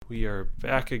We are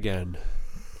back again.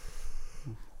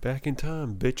 Back in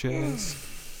time, bitch ass.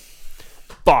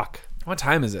 Fuck. What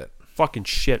time is it? Fucking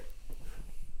shit.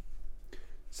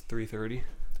 It's 3:30.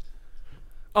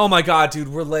 Oh my god, dude,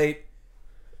 we're late.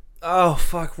 Oh,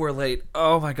 fuck, we're late.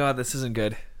 Oh my god, this isn't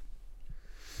good.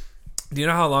 Do you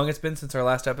know how long it's been since our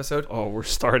last episode? Oh, we're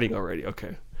starting already.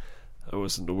 Okay. I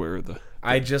wasn't aware of the...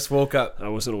 I just woke up. I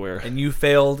wasn't aware. And you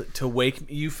failed to wake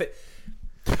me.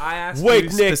 I asked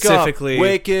Wake you Nick specifically up.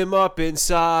 Wake him up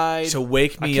inside. to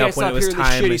wake me up when it was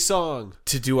time the shitty song.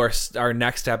 to do our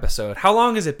next episode. How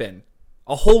long has it been?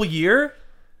 A whole year?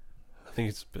 I think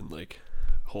it's been like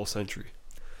a whole century.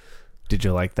 Did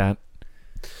you like that?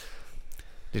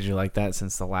 Did you like that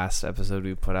since the last episode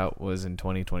we put out was in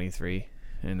 2023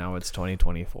 and now it's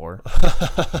 2024?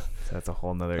 So that's a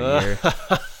whole nother year.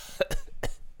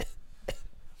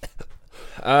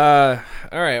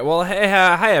 All right. Well, hey,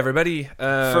 hi everybody.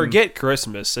 Forget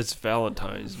Christmas. It's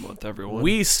Valentine's month, everyone.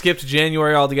 We skipped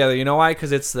January altogether. You know why?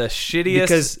 Because it's the shittiest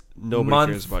because nobody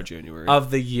month cares about January of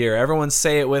the year. Everyone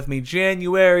say it with me.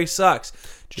 January sucks.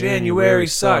 January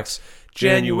sucks.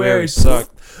 January sucks.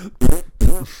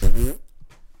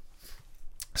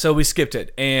 So we skipped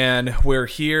it, and we're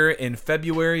here in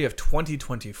February of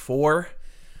 2024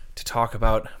 to talk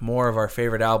about more of our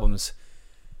favorite albums,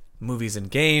 movies,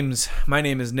 and games. My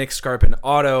name is Nick Scarpin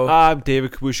Auto. I'm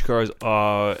David Kabushkars,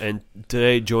 and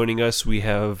today joining us we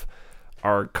have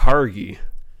our Kargi.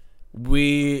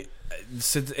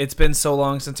 It's been so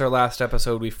long since our last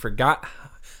episode, we forgot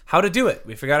how to do it.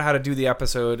 We forgot how to do the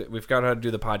episode. We forgot how to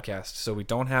do the podcast, so we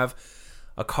don't have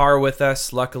a car with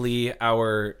us. Luckily,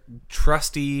 our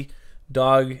trusty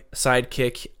dog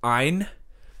sidekick, Ein,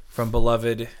 from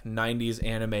beloved 90s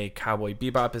anime Cowboy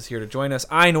Bebop, is here to join us.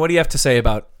 Ein, what do you have to say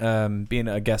about being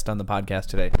a guest on the podcast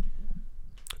today?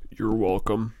 You're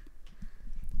welcome.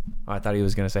 Oh, I thought he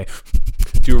was going to say...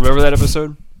 Do you remember that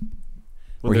episode?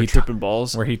 When Where they're he tripping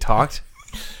balls? Where he talked?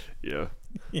 Yeah.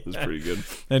 It was pretty good.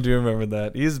 I do remember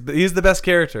that. He's the best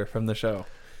character from the show.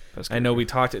 I know we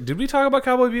talked... Did we talk about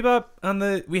Cowboy Bebop on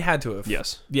the... We had to have.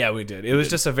 Yes. Yeah, we did. It was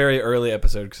just a very early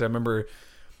episode because I remember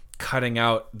cutting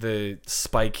out the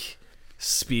Spike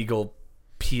Spiegel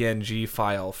PNG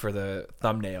file for the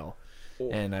thumbnail.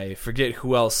 And I forget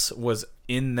who else was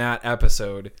in that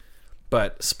episode.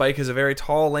 But Spike is a very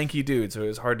tall, lanky dude, so it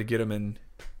was hard to get him in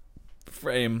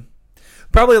frame.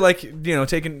 Probably like,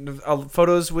 taking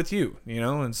photos with you,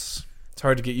 It's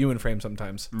hard to get you in frame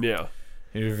sometimes. Yeah.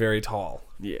 You're very tall.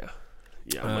 Yeah.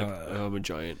 Yeah, I'm a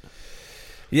giant.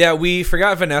 Yeah, we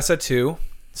forgot Vanessa too.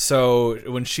 So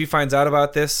when she finds out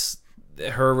about this,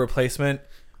 her replacement,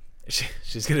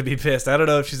 she's going to be pissed. I don't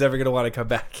know if she's ever going to want to come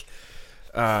back.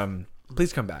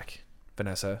 Please come back,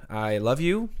 Vanessa. I love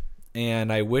you,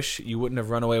 and I wish you wouldn't have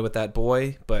run away with that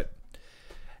boy, but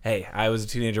hey, I was a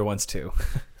teenager once too.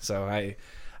 So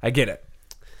I get it.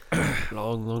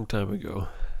 Long time ago.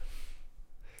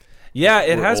 Yeah,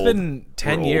 it We're has old. been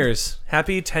 10 We're years.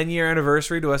 Happy 10-year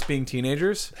anniversary to us being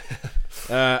teenagers.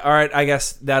 All right, I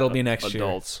guess that'll be next year.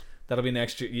 Adults. That'll be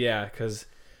next year. Yeah, because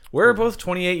we're both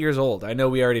 28 years old. I know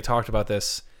we already talked about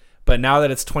this, but now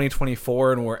that it's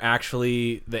 2024 and we're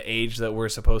actually the age that we're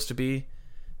supposed to be,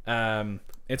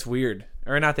 it's weird.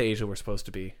 Or not the age that we're supposed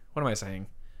to be. What am I saying?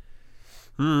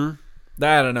 I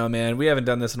don't know, man. We haven't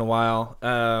done this in a while.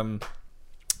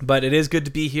 But it is good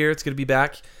to be here. It's good to be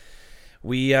back.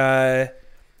 We are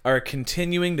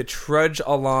continuing to trudge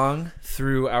along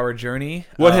through our journey.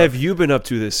 What have you been up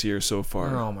to this year so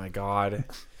far? Oh, my God.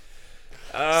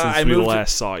 Since we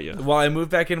last saw you. Well, I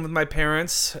moved back in with my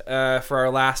parents for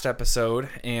our last episode.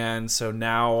 And so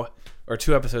now, or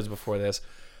 2 episodes before this,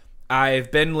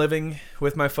 I've been living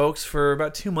with my folks for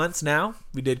about 2 months now.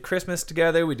 We did Christmas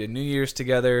together. We did New Year's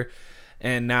together.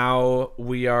 And now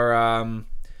we are,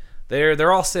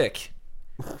 they're all sick.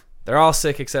 They're all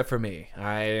sick except for me.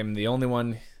 I am the only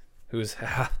one who's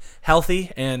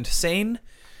healthy and sane.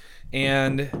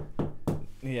 And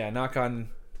yeah, knock on...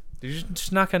 Did you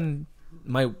just knock on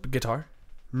my guitar?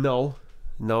 No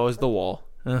is the wall.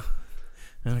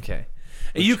 Okay.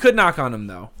 You could knock on him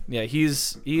though. Yeah,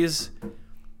 he's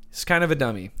kind of a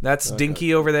dummy. That's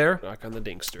Dinky over there. Knock on the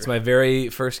Dinkster. It's my very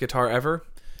first guitar ever,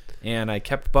 and I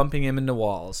kept bumping him into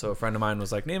walls. So a friend of mine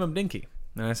was like, "Name him Dinky,"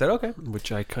 and I said, "Okay."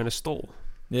 Which I kind of stole.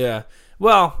 Yeah.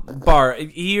 Well,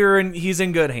 he's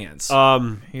in good hands.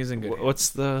 He's in good hands. What's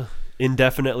the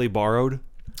indefinitely borrowed?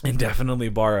 Indefinitely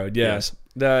borrowed. Yes.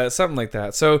 Something like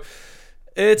that. So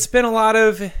it's been a lot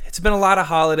of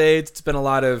holidays. It's been a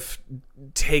lot of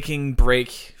taking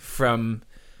break from.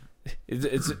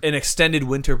 It's an extended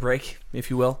winter break, if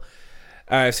you will.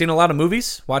 I've seen a lot of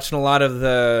movies, watching a lot of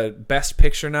the Best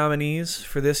Picture nominees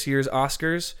for this year's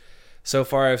Oscars. So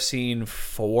far, I've seen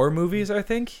 4 movies, I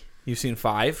think. You've seen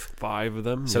 5. 5 of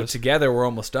them. So yes. together, we're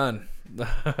almost done,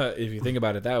 if you think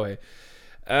about it that way.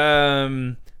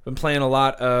 Been playing a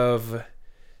lot of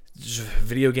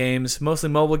video games, mostly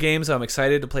mobile games. I'm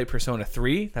excited to play Persona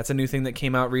 3. That's a new thing that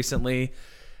came out recently.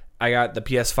 I got the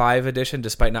PS5 edition,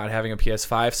 despite not having a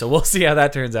PS5, so we'll see how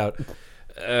that turns out,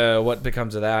 what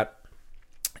becomes of that.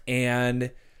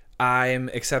 And I'm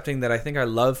accepting that I think I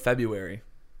love February.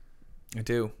 I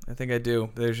do. I think I do.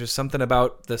 There's just something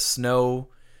about the snow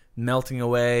melting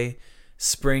away,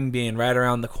 spring being right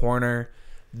around the corner.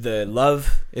 The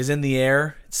love is in the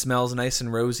air. It smells nice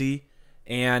and rosy.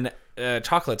 And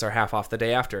chocolates are half off the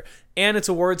day after. And it's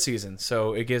award season,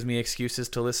 so it gives me excuses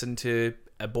to listen to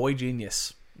a Boy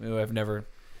Genius, who I've never...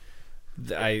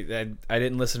 I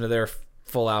didn't listen to their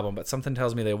full album, but something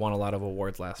tells me they won a lot of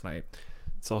awards last night.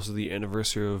 It's also the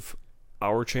anniversary of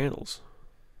our channels.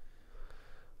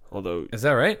 Although, Is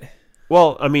that right?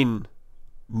 well, I mean,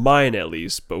 mine at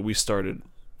least, but we started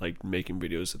like making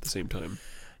videos at the same time.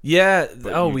 Yeah.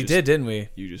 But We did, didn't we?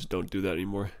 You just don't do that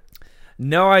anymore.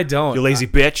 No, I don't. You lazy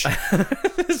bitch.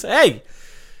 Hey,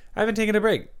 I haven't taken a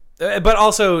break. But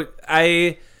also,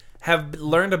 I have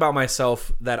learned about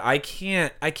myself that I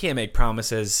can't make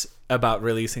promises about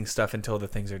releasing stuff until the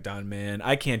things are done, man.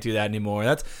 I can't do that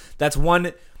anymore. That's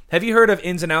one. Have you heard of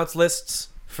ins and outs lists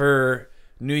for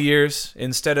New Year's?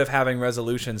 Instead of having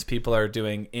resolutions, people are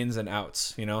doing ins and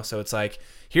outs, you know? So it's like,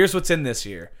 here's what's in this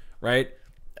year, right?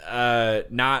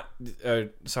 Not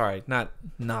that'd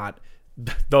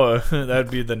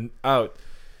be the out.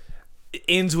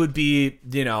 Ins would be,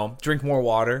 drink more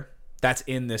water. That's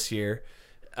in this year.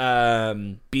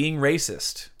 Being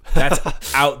racist.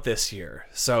 That's out this year.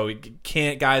 So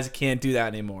can't do that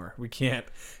anymore. We can't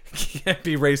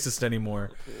be racist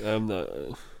anymore. I'm not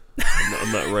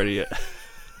ready yet.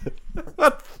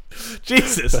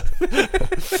 Jesus.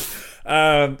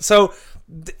 So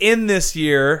in this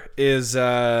year is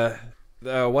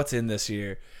what's in this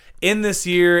year? In this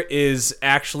year is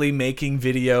actually making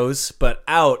videos, but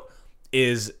out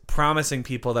is promising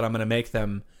people that I'm going to make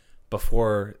them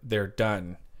before they're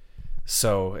done.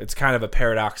 So it's kind of a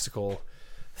paradoxical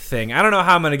thing. I don't know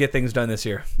how I'm going to get things done this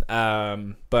year.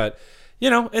 But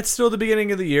it's still the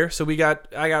beginning of the year, so I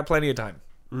got plenty of time.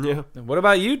 Yeah. And what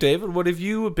about you, David? What have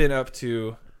you been up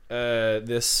to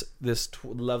this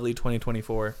lovely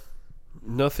 2024?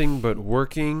 Nothing but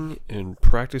working and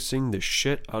practicing the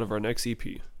shit out of our next EP.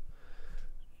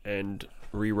 And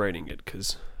rewriting it,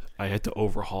 because I had to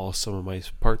overhaul some of my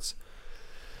parts.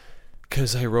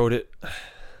 Because I wrote it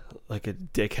like a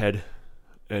dickhead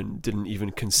and didn't even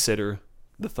consider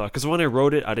the thought. Because when I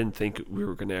wrote it, I didn't think we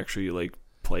were going to actually like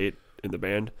play it in the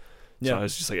band. So I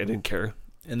was just like, I didn't care.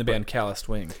 In the band Calloused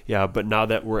Wing. Yeah, but now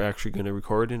that we're actually going to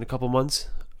record in a couple months,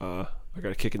 I got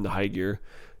to kick into high gear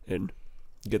and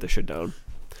get the shit down.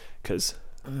 Because,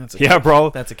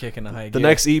 bro. That's a kick in the high gear. The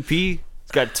next EP,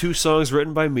 it's got 2 songs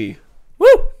written by me. Woo!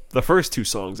 The first 2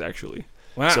 songs, actually.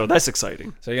 Wow. So that's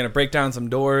exciting. So you're going to break down some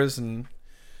doors and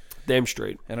Damn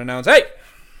straight. announce, hey,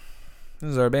 this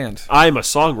is our band. I'm a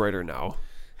songwriter now.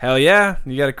 Hell yeah.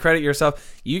 You got to credit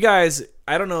yourself. You guys,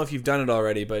 I don't know if you've done it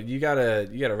already, but you got to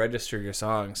register your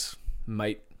songs.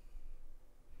 I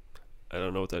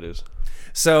don't know what that is.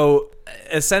 So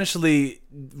essentially,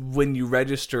 when you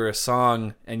register a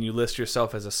song and you list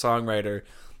yourself as a songwriter,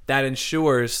 that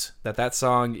ensures that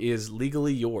song is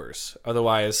legally yours.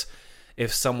 Otherwise,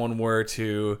 if someone were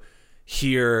to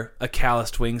hear a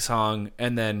Calloused Wing song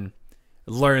and then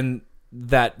learn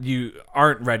that you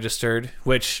aren't registered,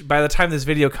 which by the time this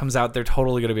video comes out, they're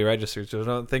totally going to be registered. So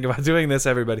don't think about doing this,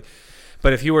 everybody.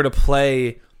 But if you were to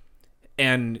play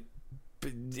and,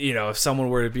 if someone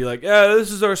were to be like, yeah, this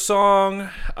is our song,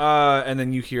 and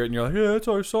then you hear it and you're like, yeah, it's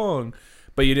our song,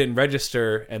 but you didn't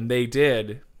register and they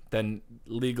did, then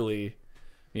legally,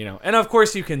 and of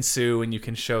course you can sue and you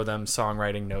can show them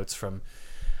songwriting notes from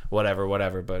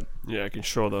whatever, but Yeah, I can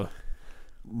show the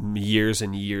years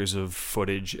and years of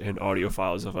footage and audio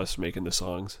files of us making the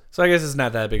songs. so I guess it's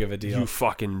not that big of a deal. You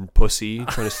fucking pussy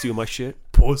trying to steal my shit.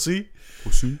 Pussy.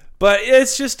 But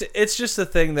it's just a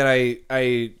thing that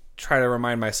I try to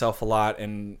remind myself a lot,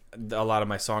 and a lot of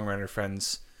my songwriter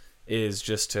friends, is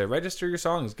just to register your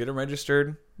songs, get them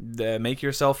registered, make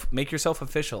yourself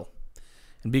official,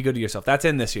 and be good to yourself. That's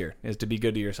in this year, is to be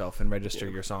good to yourself and register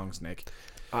your songs, Nick.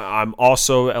 I'm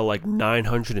also at like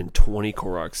 920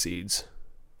 Korok seeds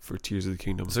for Tears of the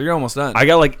Kingdom. So you're almost done. I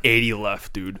got like 80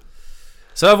 left, dude.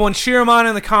 So everyone cheer them on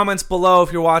in the comments below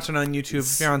if you're watching on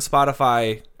YouTube, if you're on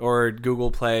Spotify or Google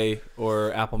Play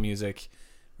or Apple Music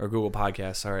or Google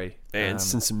Podcasts. Sorry. And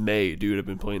since May, dude, I've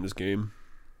been playing this game,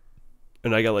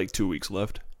 and I got like 2 weeks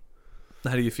left.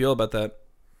 How do you feel about that?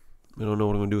 I don't know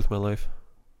what I'm gonna do with my life.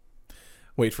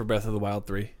 Wait for Breath of the Wild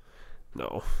 3.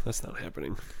 No, that's not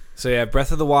happening. So yeah,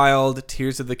 Breath of the Wild,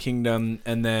 Tears of the Kingdom,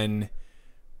 and then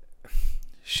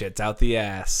shit's out the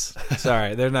ass.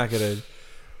 Sorry, they're not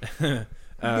gonna.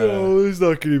 No, there's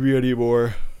not gonna be any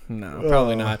more. No,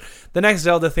 probably not. The next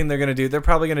Zelda thing they're gonna do, they're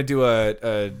probably gonna do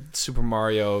a Super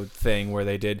Mario thing where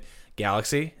they did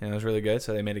Galaxy, and it was really good.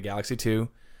 So they made a Galaxy 2,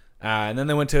 and then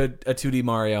they went to a 2D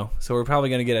Mario. So we're probably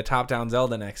gonna get a top-down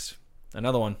Zelda next,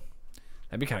 another one.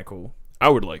 That'd be kind of cool. I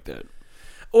would like that.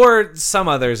 Or some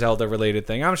other Zelda-related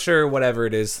thing. I'm sure whatever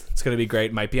it is, it's going to be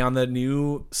great. Might be on the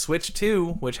new Switch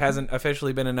 2, which hasn't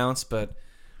officially been announced, but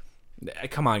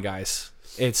come on, guys.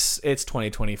 It's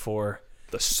 2024.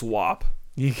 The swap.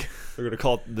 They're going to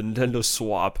call it the Nintendo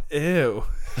Swap. Ew.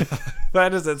 Why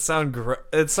does that sound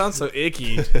it sounds so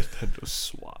icky. Nintendo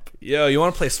Swap. Yo, you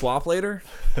want to play Swap later?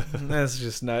 That's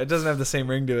just not. It doesn't have the same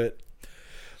ring to it.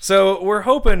 So we're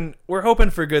hoping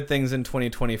for good things in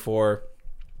 2024,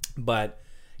 but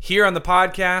here on the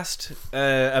podcast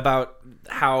about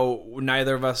how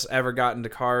neither of us ever got into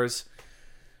cars,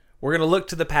 we're going to look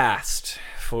to the past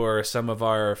for some of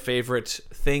our favorite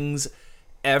things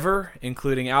ever,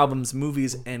 including albums,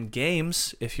 movies, and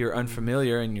games. If you're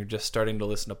unfamiliar and you're just starting to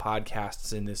listen to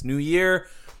podcasts in this new year,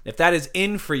 if that is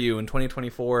in for you in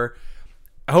 2024,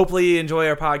 hopefully you enjoy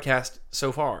our podcast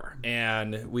so far.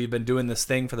 And we've been doing this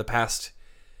thing for the past,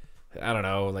 I don't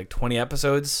know, like 20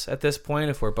 episodes at this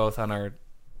point, if we're both on our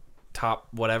top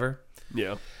whatever.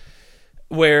 Yeah.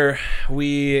 Where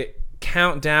we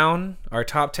count down our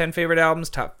top 10 favorite albums,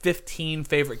 top 15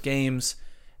 favorite games,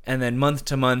 and then month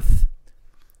to month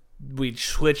we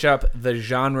switch up the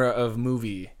genre of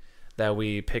movie that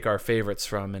we pick our favorites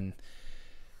from. And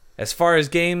as far as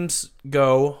games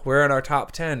go, we're in our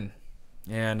top 10.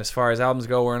 And as far as albums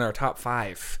go, we're in our top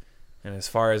 5. And as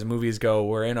far as movies go,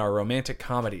 we're in our romantic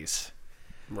comedies.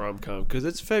 Rom-com, because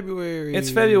it's February. It's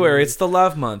February. It's the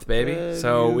love month, baby.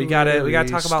 So we gotta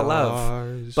talk about love,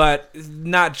 stars. but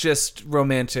not just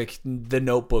romantic, the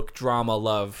Notebook drama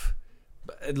love.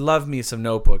 Love me some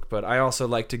Notebook, but I also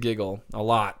like to giggle a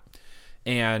lot.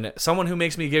 And someone who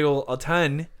makes me giggle a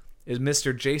ton is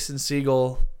Mr. Jason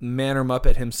Segel, Man or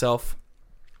Muppet himself,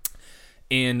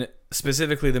 in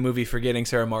specifically the movie Forgetting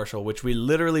Sarah Marshall, which we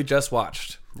literally just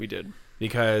watched. We did.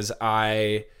 Because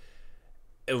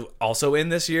also in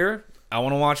this year, I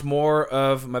want to watch more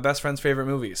of my best friend's favorite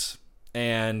movies.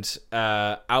 And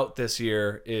out this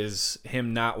year is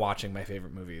him not watching my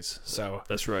favorite movies. So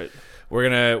that's right. We're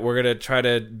gonna try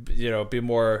to be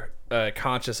more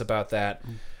conscious about that.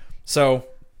 So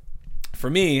for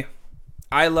me,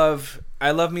 I love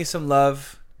me some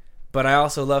love, but I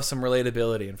also love some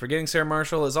relatability. And Forgetting Sarah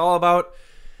Marshall is all about.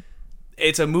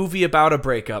 It's a movie about a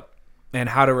breakup and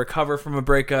how to recover from a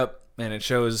breakup. And it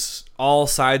shows all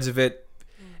sides of it.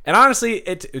 And honestly,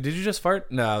 did you just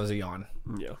fart? No, it was a yawn.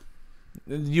 Yeah.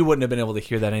 You wouldn't have been able to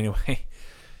hear that anyway.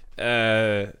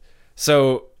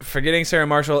 So, Forgetting Sarah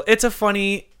Marshall, it's a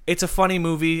funny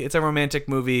movie. It's a romantic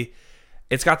movie.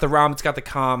 It's got the rom, it's got the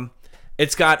com.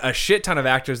 It's got a shit ton of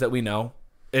actors that we know.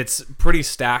 It's pretty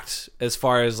stacked as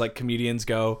far as like comedians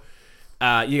go.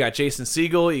 You got Jason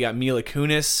Segel, you got Mila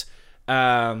Kunis.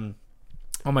 Oh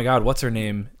my God, what's her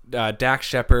name? Dax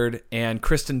Shepard, and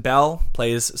Kristen Bell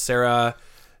plays Sarah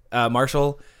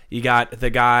Marshall. You got the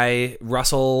guy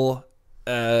Russell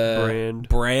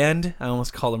Brand. I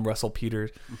almost called him Russell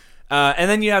Peters. And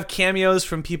then you have cameos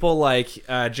from people like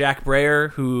Jack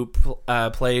Breyer, who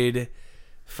played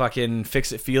fucking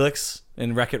Fix-It Felix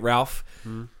in Wreck-It Ralph.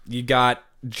 Mm-hmm. You got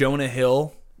Jonah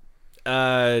Hill,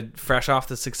 fresh off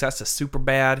the success of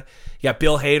Superbad. You got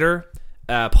Bill Hader,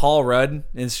 Paul Rudd.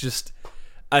 It's just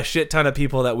a shit ton of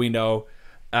people that we know.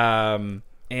 Yeah,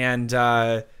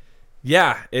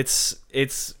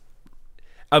 it's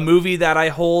a movie that I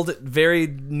hold very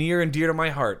near and dear to my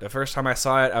heart. The first time I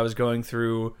saw it, I was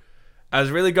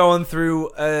really going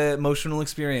through an emotional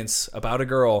experience about a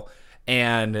girl.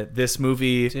 And this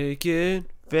movie... Take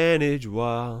advantage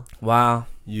while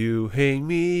you hang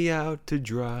me out to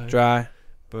dry.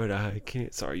 But I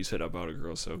can't... Sorry, you said about a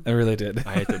girl, so... I really did.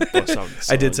 I had to bust out the song.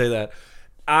 I did say that.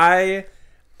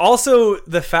 Also,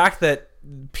 the fact that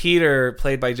Peter,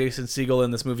 played by Jason Segel in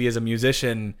this movie, is a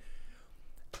musician.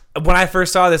 When I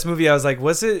first saw this movie, I was like,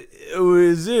 was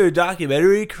there a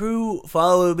documentary crew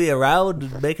following me around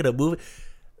and making a movie?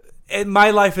 And my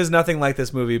life is nothing like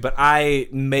this movie, but I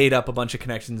made up a bunch of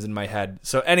connections in my head.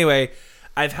 So anyway,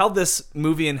 I've held this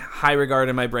movie in high regard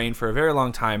in my brain for a very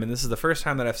long time, and this is the first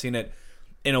time that I've seen it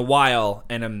in a while,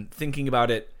 and I'm thinking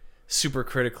about it super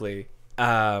critically.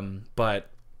 But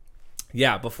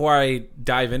yeah, before I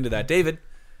dive into that, David,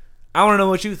 I want to know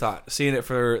what you thought seeing it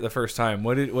for the first time.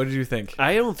 What did you think?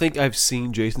 I don't think I've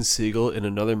seen Jason Segel in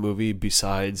another movie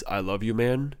besides I Love You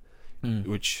Man,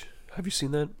 which, have you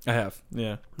seen that? I have,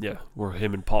 yeah. Yeah, where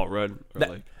him and Paul Rudd are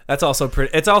like... That's also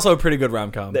pretty. It's also a pretty good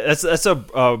rom-com. That's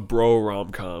a bro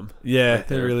rom-com. Yeah, right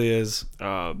it really is.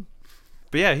 But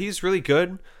yeah, he's really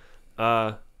good.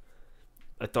 I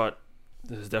thought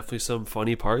there's definitely some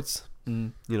funny parts.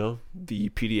 You know, the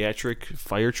pediatric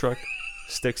fire truck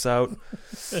sticks out.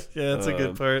 Yeah, that's a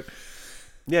good part.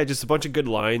 Yeah, just a bunch of good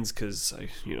lines because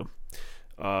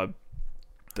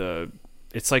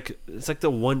it's like the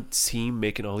one team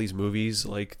making all these movies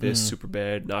like this,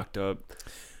 Superbad, Knocked Up,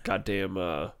 goddamn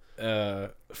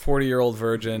 40-Year-Old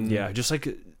Virgin. Yeah, just like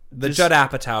the Judd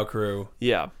Apatow crew.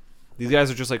 Yeah, these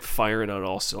guys are just like firing on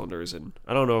all cylinders, and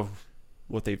I don't know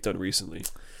what they've done recently.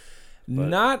 But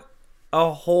not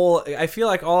a whole. I feel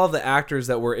like all of the actors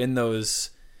that were in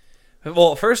those.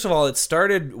 Well, first of all, it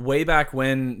started way back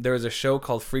when there was a show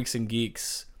called Freaks and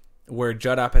Geeks where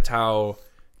Judd Apatow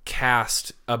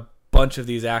cast a bunch of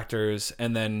these actors,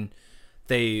 and then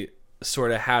they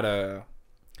sort of had a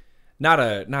not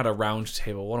a round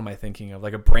table. What am I thinking of?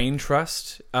 Like a brain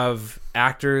trust of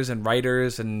actors and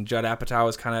writers, and Judd Apatow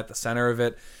was kind of at the center of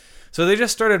it. So they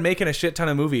just started making a shit ton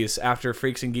of movies after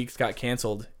Freaks and Geeks got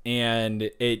canceled, and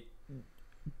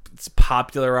it's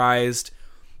popularized.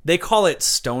 They call it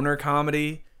stoner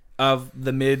comedy of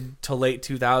the mid to late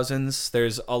 2000s.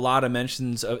 There's a lot of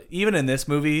mentions of, even in this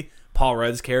movie, Paul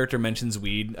Rudd's character mentions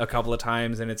weed a couple of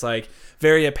times, and it's like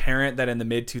very apparent that in the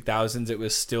mid 2000s it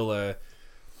was still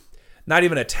not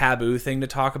even a taboo thing to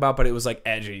talk about, but it was like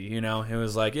edgy, you know? It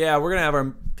was like, yeah, we're going to have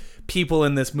our people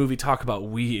in this movie talk about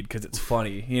weed because it's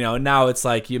funny, you know? Now it's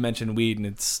like you mentioned weed and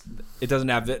it doesn't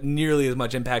have nearly as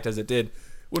much impact as it did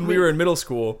when we were in middle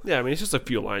school. Yeah, I mean, it's just a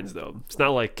few lines, though. It's not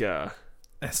like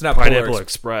it's not Pineapple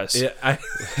Express. Yeah,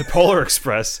 Polar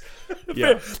Express.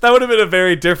 Yeah. That would have been a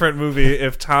very different movie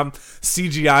if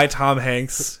CGI Tom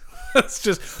Hanks. It's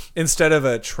just, instead of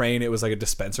a train, it was like a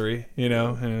dispensary, you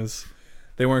know? And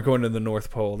they weren't going to the North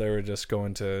Pole. They were just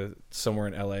going to somewhere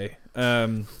in LA.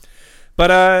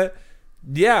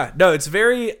 Yeah, no, it's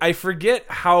very, I forget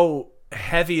how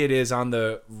heavy it is on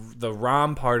the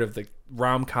rom part of the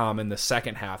rom-com in the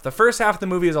second half. The first half of the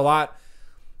movie is a lot,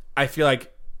 I feel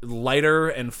like, lighter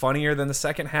and funnier than the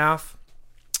second half.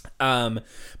 But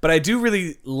I do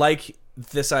really like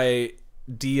this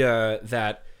idea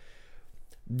that,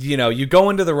 you know, you go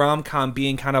into the rom-com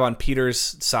being kind of on Peter's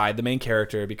side, the main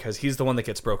character, because he's the one that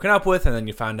gets broken up with, and then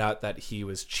you find out that he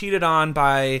was cheated on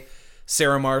by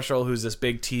Sarah Marshall, who's this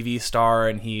big TV star,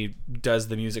 and he does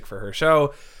the music for her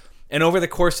show. And over the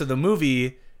course of the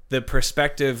movie, the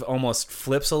perspective almost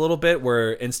flips a little bit,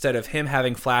 where instead of him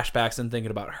having flashbacks and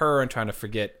thinking about her and trying to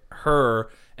forget her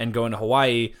and going to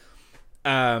Hawaii,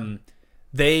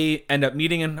 they end up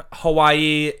meeting in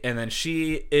Hawaii, and then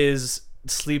she is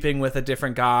sleeping with a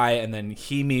different guy, and then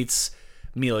he meets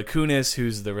Mila Kunis,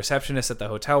 who's the receptionist at the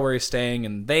hotel where he's staying,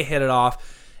 and they hit it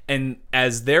off. And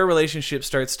as their relationship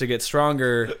starts to get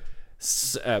stronger,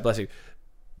 bless you,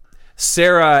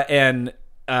 Sarah and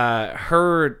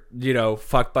her, you know,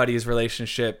 fuck buddy's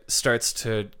relationship starts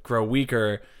to grow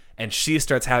weaker, and she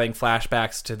starts having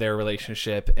flashbacks to their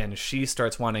relationship, and she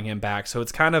starts wanting him back. So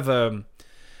it's kind of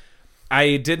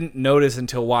I didn't notice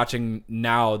until watching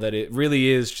now that it really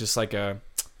is just like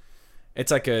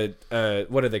it's like a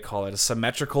what do they call it? A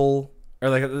symmetrical, or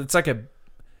like, it's like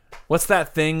what's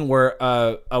that thing where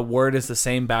a word is the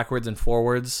same backwards and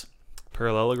forwards?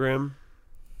 Parallelogram?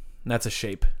 That's a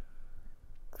shape.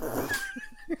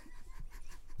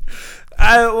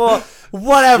 Well,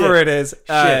 whatever it is.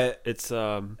 It's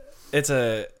a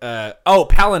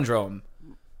palindrome.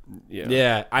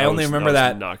 Yeah. I only remember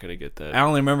that. Not gonna get that. I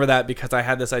only remember that because I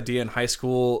had this idea in high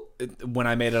school when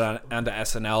I made it onto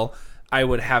SNL. I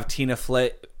would have Tina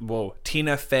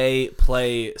Fey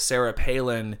play Sarah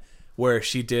Palin, where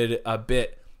she did a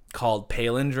bit called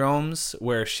Palindromes,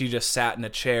 where she just sat in a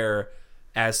chair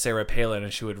as Sarah Palin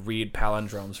and she would read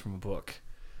palindromes from a book.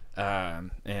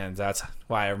 And that's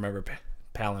why I remember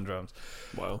palindromes.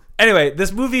 Wow. Anyway,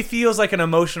 this movie feels like an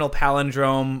emotional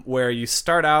palindrome where you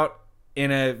start out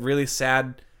in a really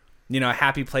sad, you know,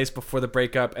 happy place before the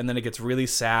breakup, and then it gets really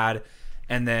sad,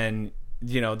 and then,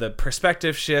 you know, the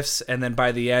perspective shifts, and then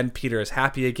by the end, Peter is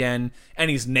happy again, and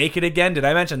he's naked again. Did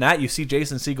I mention that? You see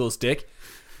Jason Segel's dick.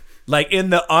 Like,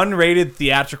 in the unrated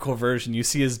theatrical version, you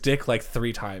see his dick like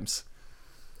 3 times.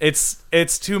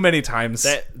 It's too many times.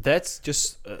 That's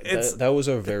just that was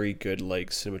a very good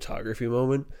like cinematography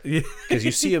moment because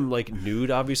you see him like nude,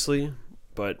 obviously,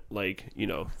 but like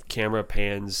camera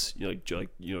pans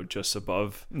just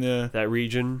above that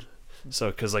region.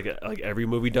 So because like every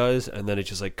movie does, and then it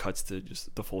just like cuts to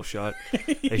just the full shot.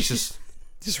 It's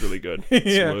just really good. It's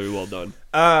really well done.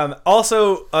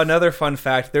 Also, another fun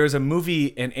fact: there's an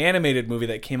animated movie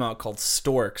that came out called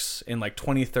Storks in like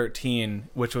 2013,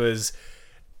 which was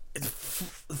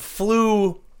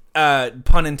flew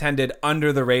pun intended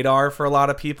under the radar for a lot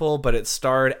of people, but it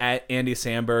starred Andy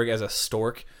Samberg as a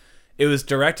stork. It was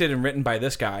directed and written by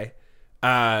this guy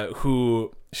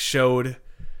who showed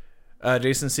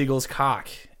Jason Segel's cock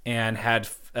and had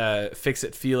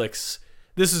Fix-It Felix.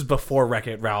 This is before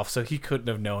Wreck-It Ralph, so he couldn't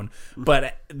have known.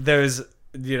 But there's,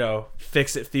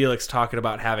 Fix-It Felix talking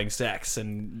about having sex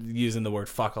and using the word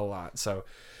fuck a lot. So,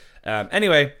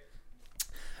 anyway,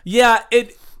 yeah,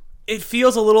 it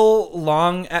feels a little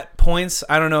long at points.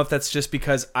 I don't know if that's just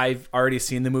because I've already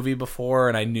seen the movie before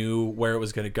and I knew where it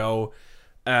was going to go.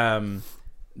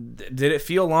 Did it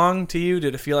feel long to you?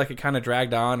 Did it feel like it kind of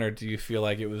dragged on, or do you feel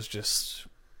like it was just,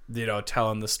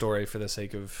 telling the story for the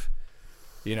sake of,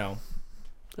 I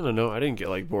don't know. I didn't get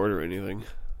like bored or anything.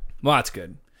 Well, that's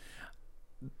good.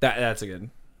 That's a good.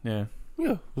 Yeah.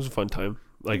 Yeah, it was a fun time.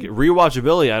 Like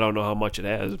rewatchability, I don't know how much it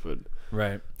has, but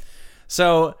right.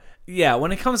 So yeah,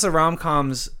 when it comes to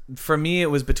rom-coms, for me it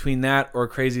was between that or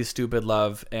Crazy Stupid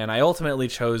Love, and I ultimately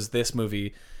chose this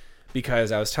movie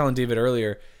because I was telling David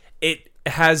earlier, it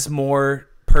has more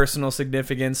personal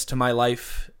significance to my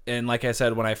life, and like I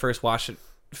said, when I first watched it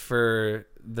for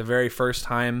the very first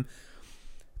time,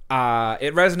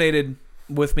 it resonated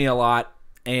with me a lot,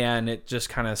 and it just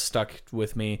kind of stuck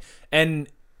with me, and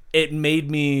it made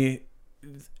me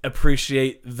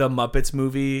appreciate the Muppets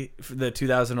movie, the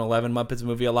 2011 Muppets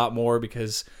movie, a lot more,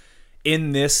 because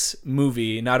in this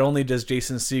movie, not only does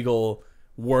Jason Segel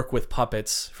work with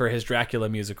puppets for his Dracula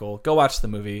musical, go watch the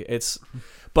movie,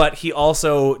 but he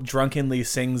also drunkenly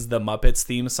sings the Muppets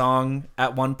theme song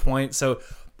at one point, so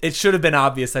it should have been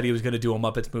obvious that he was going to do a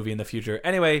Muppets movie in the future.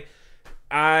 Anyway,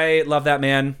 I love that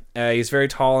man. He's very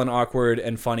tall and awkward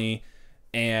and funny,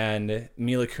 and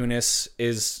Mila Kunis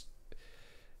is...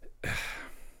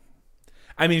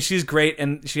 I mean, she's great,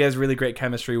 and she has really great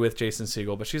chemistry with Jason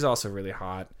Segel, but she's also really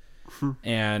hot.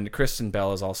 And Kristen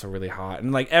Bell is also really hot.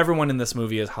 And, like, everyone in this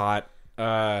movie is hot.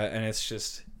 And it's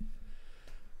just...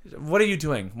 What are you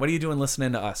doing? What are you doing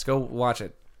listening to us? Go watch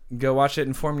it. Go watch it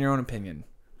and form your own opinion.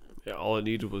 Yeah, all it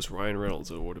needed was Ryan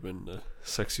Reynolds. It would have been the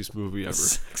sexiest movie ever.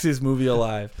 Sexiest movie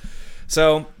alive.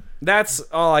 So, that's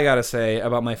all I gotta say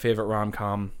about my favorite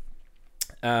rom-com.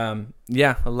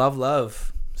 Yeah, I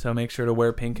love. So make sure to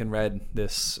wear pink and red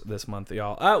this month,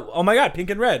 y'all. Oh my God, pink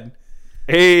and red.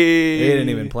 Hey. They didn't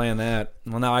even plan that.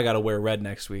 Well, now I got to wear red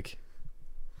next week.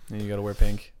 And you got to wear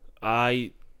pink.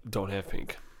 I don't have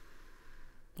pink.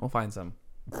 We'll find some.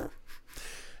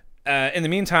 In the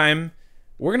meantime,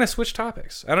 we're going to switch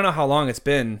topics. I don't know how long it's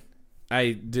been.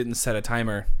 I didn't set a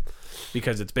timer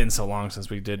because it's been so long since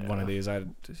we did one of these. I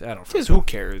don't know. Who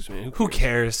cares, man? Who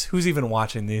cares? Who's even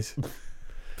watching these?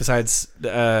 Besides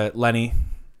Lenny.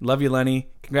 Love you, Lenny.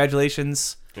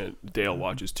 Congratulations. And Dale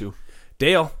watches too.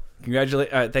 Dale,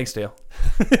 thanks, Dale.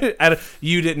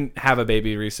 You didn't have a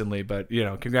baby recently, but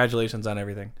congratulations on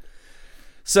everything.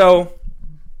 So,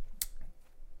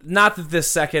 not that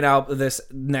this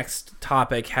next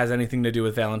topic has anything to do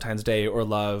with Valentine's Day or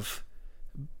love,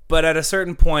 but at a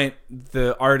certain point,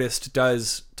 the artist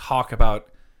does talk about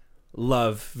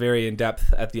love very in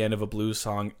depth at the end of a blues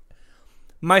song.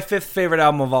 My fifth favorite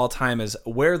album of all time is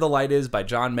Where the Light Is by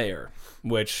John Mayer,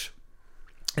 which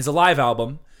is a live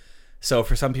album. So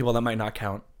for some people that might not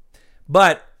count.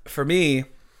 But for me,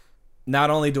 not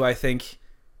only do I think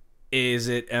is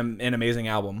it an amazing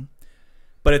album,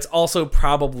 but it's also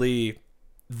probably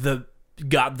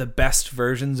got the best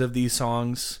versions of these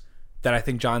songs that I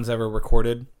think John's ever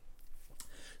recorded.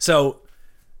 So,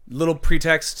 little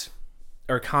pretext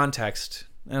or context,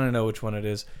 I don't know which one it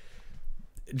is.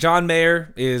 John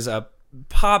Mayer is a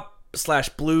pop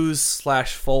 / blues /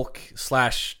 folk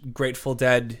 / Grateful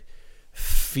Dead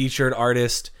featured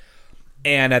artist.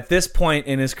 And at this point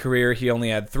in his career, he only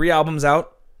had 3 albums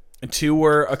out. 2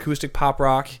 were acoustic pop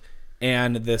rock.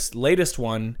 And this latest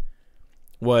one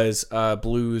was a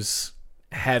blues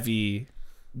heavy,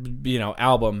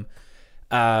 album.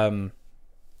 And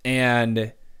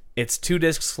it's 2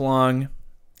 discs long.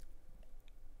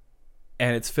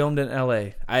 And it's filmed in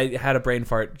LA. I had a brain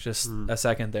fart just a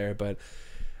second there, but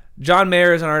John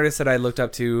Mayer is an artist that I looked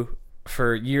up to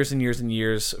for years and years and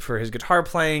years for his guitar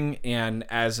playing, and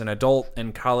as an adult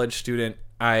and college student,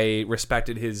 I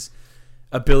respected his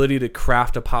ability to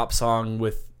craft a pop song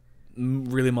with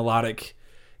really melodic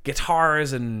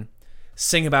guitars and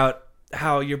sing about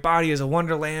how your body is a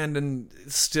wonderland and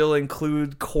still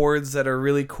include chords that are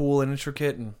really cool and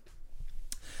intricate. And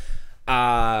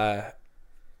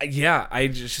yeah,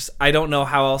 I don't know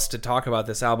how else to talk about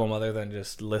this album other than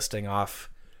just listing off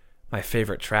my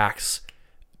favorite tracks.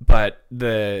 But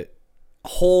the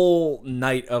whole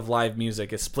night of live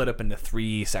music is split up into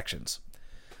 3 sections.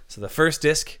 So the first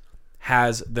disc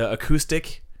has the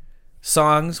acoustic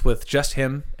songs with just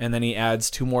him, and then he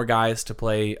adds 2 more guys to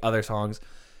play other songs,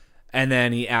 and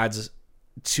then he adds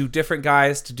 2 different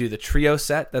guys to do the trio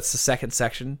set. That's the second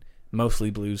section, mostly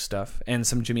blues stuff and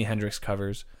some Jimi Hendrix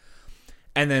covers.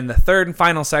 And then the third and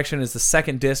final section is the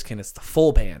second disc, and it's the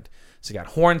full band. So you got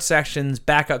horn sections,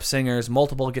 backup singers,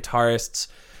 multiple guitarists.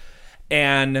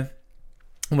 And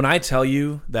when I tell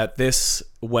you that this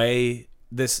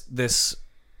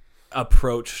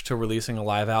approach to releasing a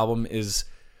live album is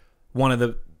one of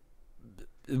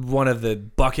the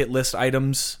bucket list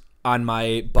items on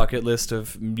my bucket list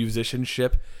of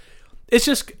musicianship, it's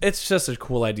just a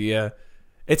cool idea.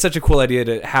 It's such a cool idea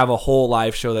to have a whole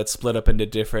live show that's split up into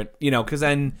different, because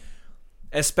then,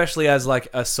 especially as like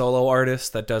a solo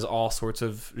artist that does all sorts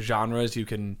of genres, you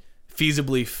can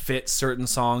feasibly fit certain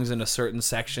songs into certain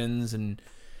sections and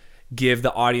give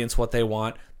the audience what they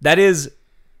want. That is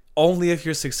only if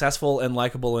you're successful and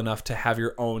likable enough to have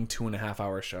your own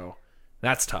 2.5-hour show.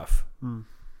 That's tough.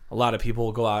 A lot of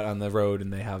people go out on the road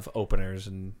and they have openers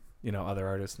and other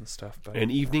artists and stuff. But An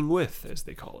evening with, as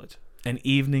they call it. An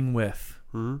evening with.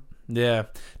 Yeah.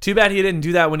 Too bad he didn't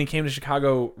do that when he came to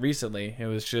Chicago recently. It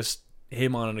was just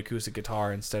him on an acoustic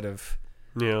guitar instead of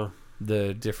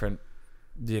the different,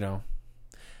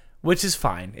 which is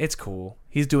fine. It's cool.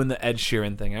 He's doing the Ed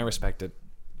Sheeran thing. I respect it.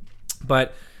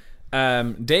 But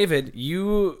David,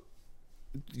 you've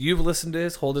listened to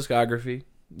his whole discography.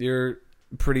 You're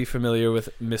pretty familiar with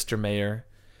Mr. Mayer.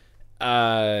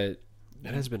 It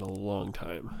has been a long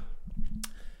time.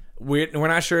 We're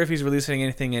not sure if he's releasing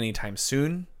anything anytime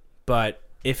soon, but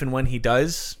if and when he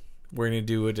does, we're going to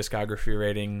do a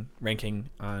discography ranking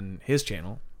on his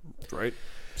channel. Right.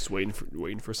 Just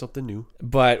waiting for something new.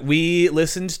 But we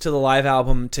listened to the live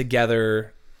album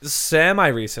together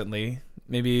semi-recently,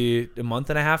 maybe a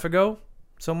month and a half ago,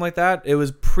 something like that. It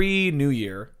was pre-New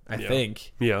Year, I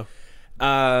think. Yeah.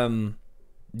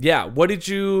 Yeah. What did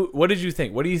you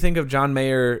think? What do you think of John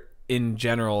Mayer in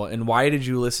general, and why did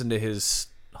you listen to his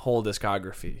whole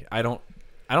discography? I don't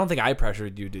think I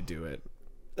pressured you to do it.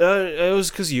 It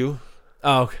was because you.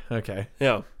 Oh, okay.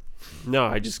 Yeah. No,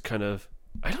 I just kind of.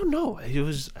 I don't know. I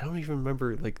don't even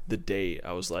remember like the day.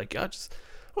 I was like, I want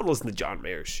to listen to John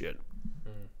Mayer shit.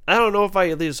 I don't know if I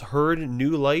at least heard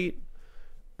New Light,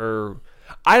 or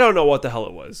I don't know what the hell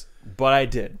it was, but I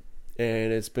did,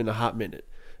 and it's been a hot minute.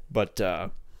 But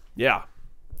yeah,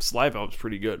 this live album's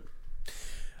pretty good.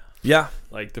 Yeah,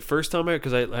 like the first time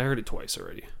because I heard it twice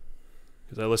already,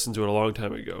 because I listened to it a long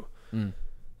time ago. And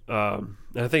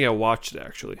I think I watched it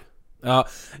actually.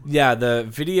 Yeah, the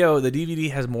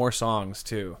DVD has more songs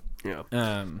too. Yeah.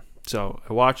 So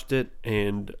I watched it,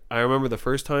 and I remember the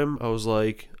first time I was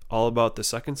like all about the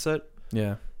second set.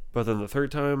 Yeah. But then the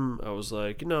third time I was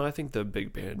like, I think the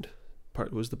big band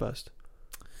part was the best.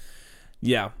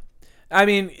 Yeah. I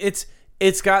mean, it's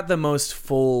got the most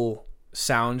full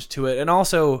sound to it, and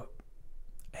also,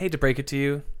 hate to break it to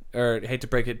you, or hate to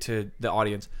break it to the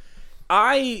audience,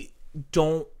 I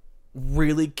don't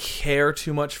really care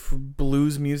too much for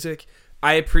blues music.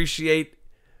 I appreciate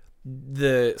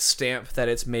the stamp that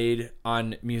it's made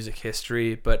on music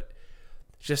history, but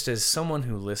just as someone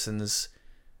who listens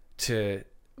to,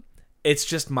 it's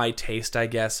just my taste, I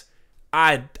guess.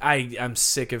 I'm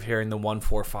sick of hearing the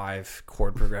 1-4-5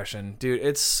 chord progression, dude.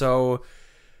 It's so.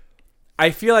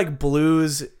 I feel like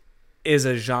blues is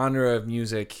a genre of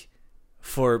music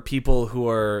for people who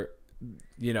are,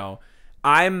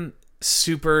 I'm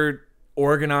super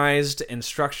organized and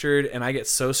structured, and I get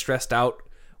so stressed out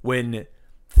when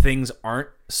things aren't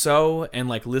so, and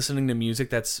like listening to music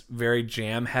that's very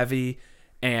jam heavy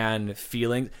and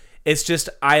feeling. It's just,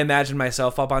 I imagine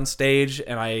myself up on stage,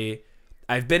 and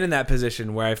I've been in that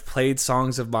position where I've played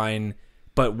songs of mine,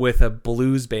 but with a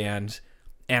blues band,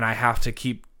 and I have to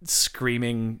keep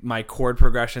screaming my chord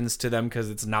progressions to them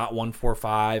because it's not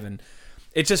 1-4-5, and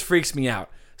it just freaks me out.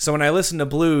 So when I listen to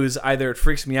blues, either it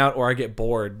freaks me out or I get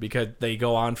bored because they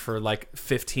go on for like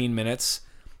 15 minutes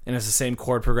and it's the same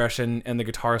chord progression, and the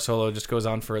guitar solo just goes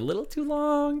on for a little too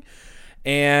long.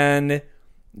 And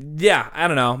yeah, I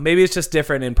don't know. Maybe it's just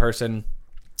different in person,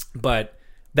 but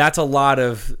that's a lot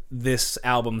of this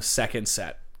album's second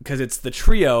set, because it's the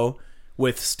trio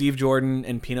with Steve Jordan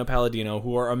and Pino Palladino,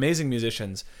 who are amazing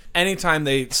musicians. Anytime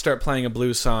they start playing a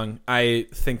blues song, I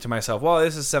think to myself, well,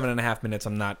 this is 7.5 minutes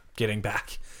I'm not getting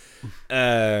back.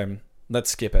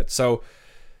 Let's skip it. So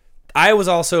I was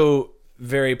also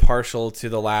very partial to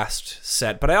the last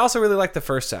set, but I also really like the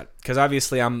first set because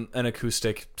obviously I'm an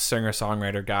acoustic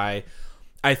singer-songwriter guy.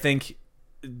 I think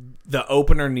the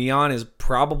opener, Neon, is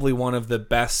probably one of the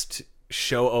best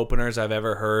show openers I've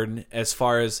ever heard, as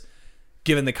far as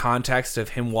given the context of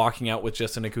him walking out with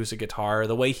just an acoustic guitar.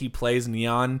 The way he plays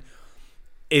Neon,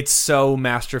 it's so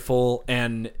masterful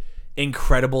and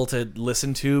incredible to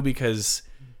listen to, because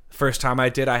first time I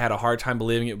did, I had a hard time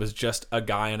believing it was just a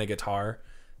guy and a guitar.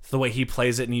 The way he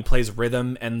plays it, and he plays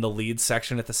rhythm and the lead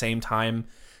section at the same time,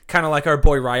 kind of like our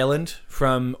boy Ryland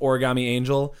from Origami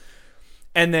Angel.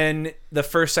 And then the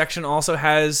first section also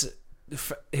has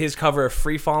his cover of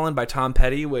Free Fallin' by Tom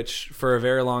Petty, which for a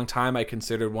very long time I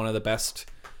considered one of the best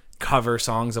cover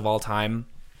songs of all time.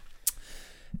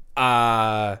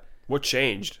 What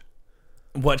changed?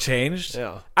 What changed?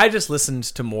 Yeah. I just listened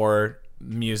to more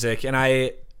music, and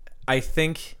I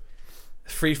think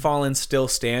Free Fallin' still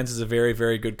stands as a very,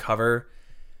 very good cover.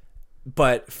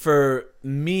 But for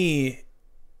me,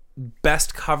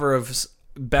 best covers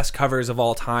of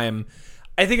all time,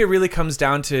 I think it really comes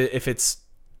down to if it's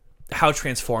how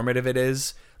transformative it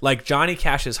is. Like Johnny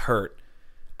Cash's Hurt,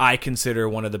 I consider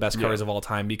one of the best covers of all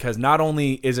time, because not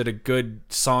only is it a good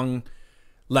song,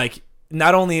 like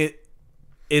not only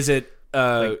is it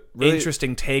a really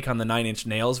interesting take on the Nine Inch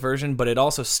Nails version, but it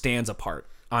also stands apart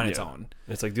on its own.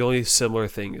 It's like the only similar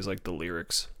thing is like the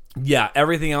lyrics. Yeah,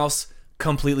 everything else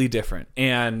completely different.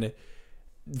 And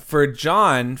for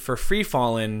John, for Free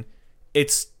Fallin',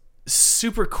 it's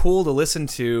super cool to listen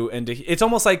to, and it's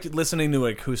almost like listening to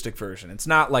an acoustic version. It's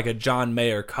not like a John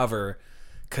Mayer cover,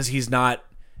 because he's not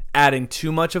adding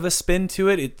too much of a spin to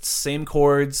it. It's same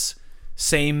chords,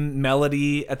 same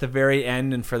melody at the very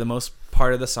end and for the most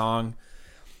part of the song,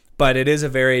 but it is a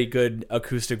very good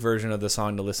acoustic version of the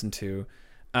song to listen to.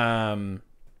 Then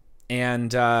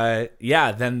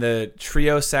the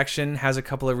trio section has a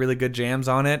couple of really good jams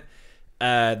on it.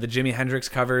 The Jimi Hendrix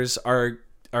covers are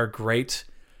great.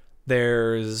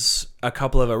 There's a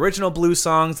couple of original blues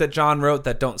songs that John wrote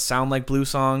that don't sound like blues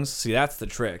songs. See, that's the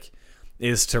trick,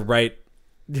 is to write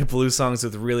blues songs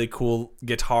with really cool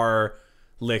guitar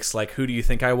licks, like Who Do You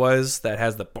Think I Was, that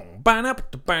has the and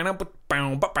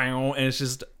it's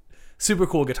just super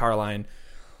cool guitar line.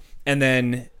 And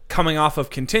then coming off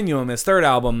of Continuum, his third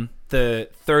album, the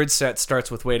third set starts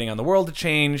with Waiting on the World to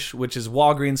Change, which is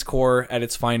Walgreens core at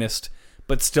its finest,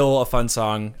 but still a fun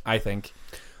song, I think.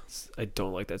 I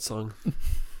don't like that song.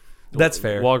 That's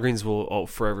fair. Walgreens will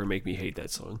forever make me hate that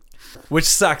song, which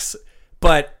sucks.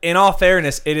 But in all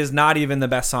fairness, it is not even the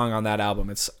best song on that album.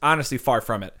 It's honestly far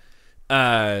from it.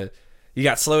 You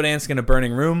got Slow Dancing in a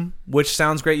Burning Room, which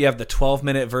sounds great. You have the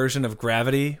 12-minute version of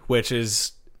Gravity, which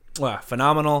is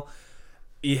phenomenal.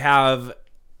 You have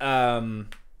I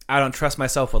Don't Trust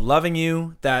Myself with Loving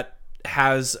You, that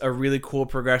has a really cool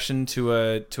progression to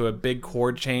a big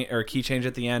chord change or key change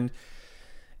at the end.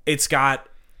 It's got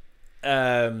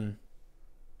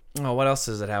what else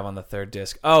does it have on the third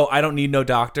disc? Oh, I Don't Need No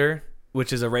Doctor,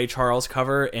 which is a Ray Charles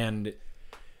cover, and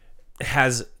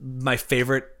has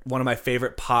one of my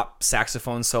favorite pop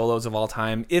saxophone solos of all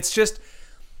time. It's just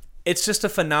a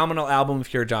phenomenal album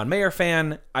if you're a John Mayer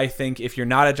fan. I think if you're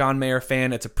not a John Mayer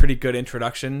fan, it's a pretty good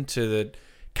introduction to the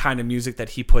kind of music that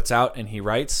he puts out and he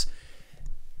writes.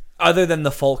 Other than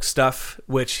the folk stuff,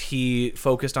 which he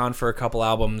focused on for a couple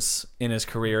albums in his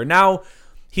career. Now,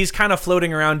 he's kind of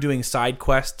floating around doing side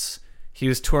quests. He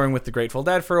was touring with the Grateful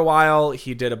Dead for a while.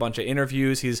 He did a bunch of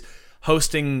interviews. He's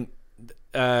hosting,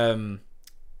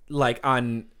 like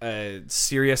on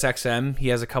Sirius XM. He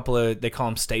has a couple of, they call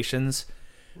them stations,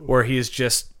 where he's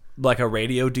just like a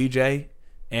radio DJ,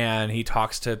 and he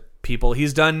talks to people.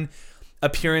 He's done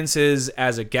appearances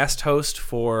as a guest host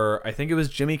for, I think it was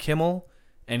Jimmy Kimmel,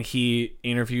 and he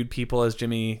interviewed people as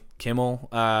Jimmy Kimmel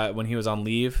when he was on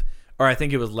leave. Or I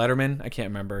think it was Letterman. I can't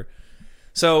remember.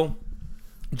 So,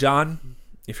 John,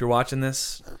 if you're watching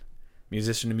this,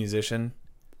 musician to musician,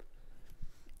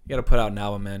 you got to put out an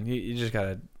album, man. You just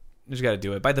got to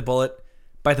do it. Bite the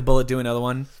bullet, do another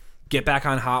one. Get back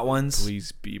on Hot Ones.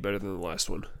 Please be better than the last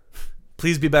one.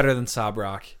 Please be better than Sob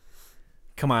Rock.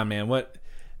 Come on, man. What?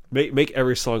 Make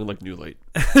every song like New Light.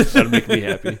 That'll make me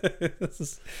happy.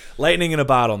 Lightning in a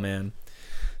bottle, man.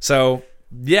 So,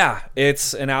 yeah,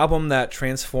 it's an album that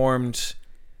transformed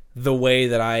the way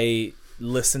that I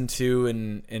listen to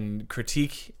and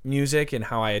critique music and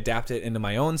how I adapt it into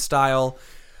my own style.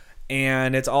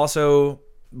 And it's also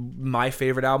my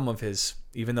favorite album of his,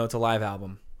 even though it's a live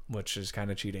album, which is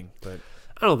kind of cheating, but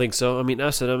I don't think so. I mean,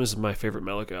 S&M is my favorite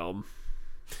Metallica album.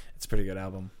 it's a pretty good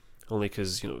album. Only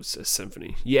because, it's a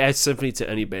symphony. You add symphony to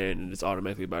any band and it's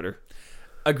automatically better.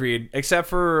 Agreed. Except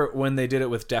for when they did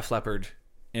it with Def Leppard,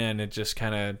 and it just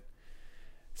kind of,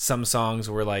 some songs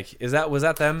were like, was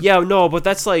that them? Yeah, no, but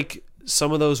that's like,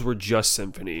 some of those were just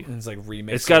symphony. And it's like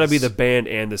remixes. It's got to be the band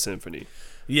and the symphony.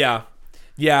 Yeah,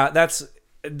 that's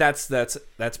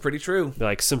pretty true.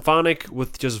 Like symphonic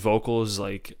with just vocals,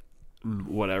 like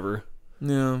whatever.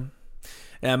 Yeah,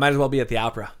 might as well be at the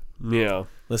opera. Yeah,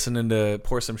 Listening to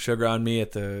Pour Some Sugar on Me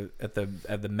at the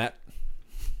Met.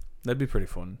 That'd be pretty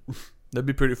fun. That'd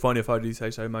be pretty fun if I do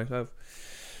say so myself.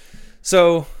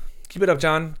 So keep it up,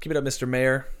 John. Keep it up, Mr.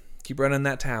 Mayor. Keep running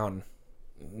that town.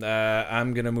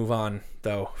 I'm gonna move on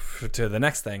though to the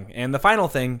next thing, and the final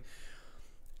thing.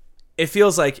 It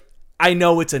feels like, I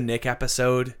know it's a Nick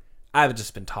episode. I've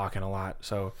just been talking a lot.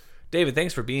 So, David,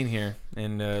 thanks for being here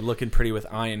and looking pretty with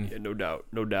iron. yeah, no doubt.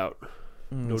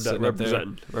 Sitting up there.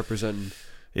 Representing.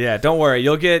 Yeah, don't worry.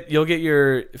 You'll get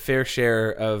your fair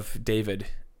share of David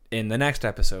in the next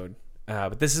episode.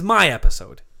 But this is my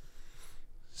episode,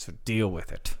 so deal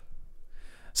with it.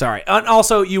 Sorry. And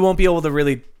also, you won't be able to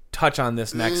really touch on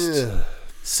this next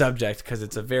subject because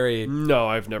it's a very... No,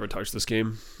 I've never touched this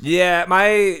game. Yeah,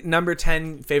 my number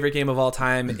 10 favorite game of all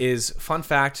time is, fun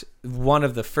fact, one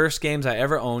of the first games I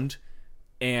ever owned,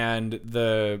 and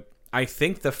I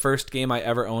think the first game I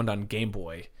ever owned on Game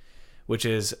Boy, which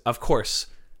is, of course,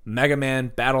 Mega Man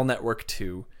Battle Network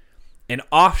 2, an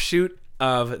offshoot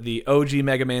of the OG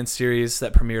Mega Man series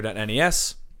that premiered at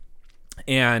NES,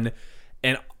 and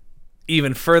an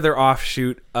even further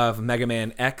offshoot of Mega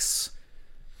Man X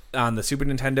on the Super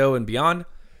Nintendo and beyond.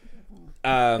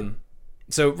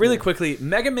 So really quickly,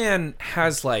 Mega Man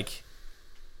has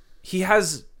he's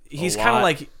kind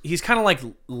of like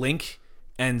Link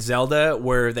and Zelda,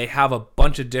 where they have a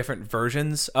bunch of different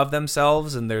versions of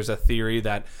themselves, and there's a theory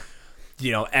that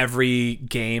every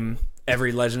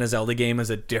Legend of Zelda game is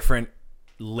a different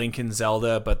Link and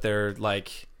Zelda, but they're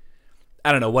like,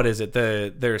 I don't know, what is it?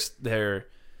 Their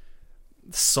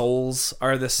souls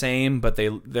are the same, but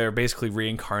they're basically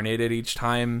reincarnated each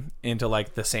time into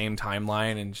like the same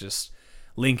timeline, and just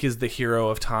Link is the hero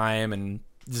of time and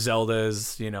Zelda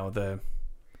is the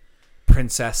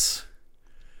princess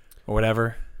or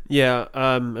whatever. Yeah,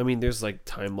 I mean, there's like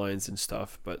timelines and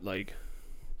stuff, but like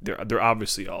they're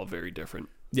obviously all very different.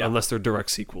 Yeah, unless they're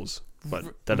direct sequels, but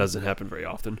that doesn't happen very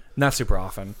often. Not super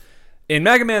often. In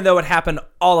Mega Man, though, it happened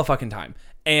all the fucking time.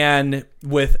 And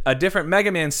with a different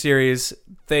Mega Man series,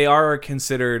 they are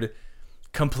considered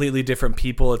completely different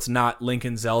people. It's not Link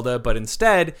and Zelda, but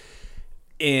instead,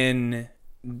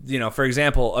 for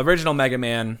example, original Mega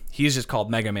Man, he's just called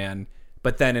Mega Man.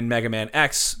 But then in Mega Man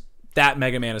X, that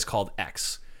Mega Man is called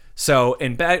X. So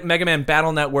in Mega Man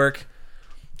Battle Network,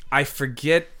 I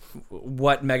forget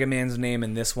what Mega Man's name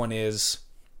in this one is.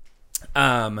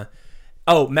 Mega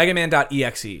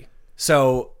Man.exe.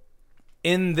 So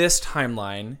in this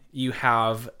timeline, you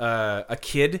have a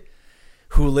kid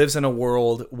who lives in a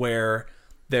world where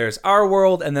there's our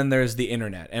world and then there's the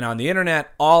internet. And on the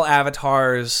internet, all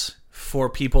avatars for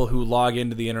people who log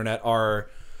into the internet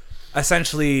are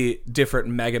essentially different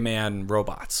Mega Man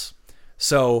robots.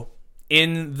 So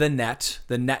in the net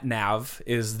nav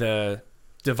is the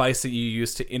device that you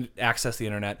use to access the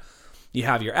internet. You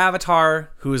have your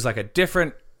avatar, who is like a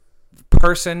different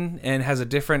person and has a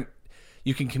different...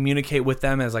 You can communicate with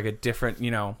them as like a different,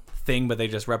 thing, but they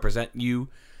just represent you.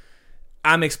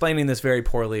 I'm explaining this very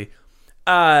poorly.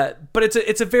 But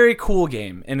it's a very cool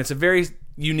game, and it's a very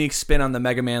unique spin on the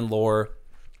Mega Man lore,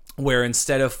 where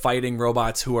instead of fighting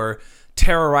robots who are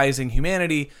terrorizing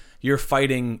humanity, you're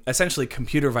fighting essentially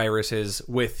computer viruses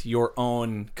with your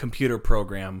own computer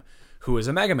program, who is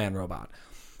a Mega Man robot.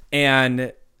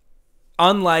 And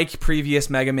unlike previous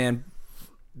Mega Man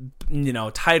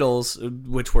titles,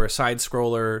 which were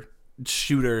side-scroller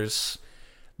shooters,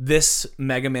 this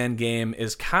Mega Man game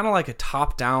is kind of like a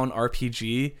top-down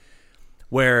RPG,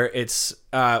 where it's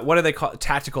what do they call it?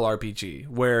 Tactical RPG,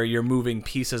 where you're moving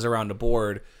pieces around a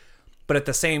board, but at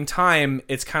the same time,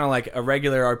 it's kind of like a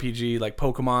regular RPG, like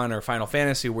Pokemon or Final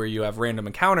Fantasy, where you have random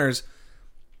encounters.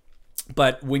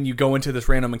 But when you go into this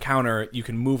random encounter, you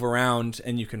can move around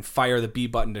and you can fire the B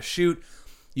button to shoot.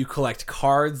 You collect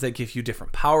cards that give you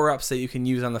different power-ups that you can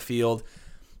use on the field,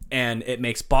 and it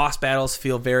makes boss battles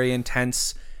feel very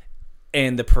intense.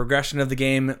 And the progression of the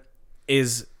game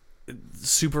is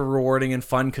super rewarding and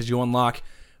fun because you unlock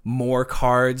more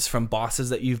cards from bosses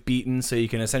that you've beaten, so you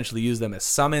can essentially use them as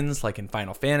summons, like in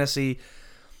Final Fantasy.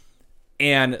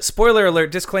 And spoiler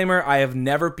alert, disclaimer, I have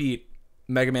never beat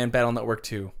Mega Man Battle Network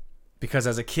 2 because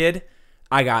as a kid,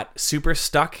 I got super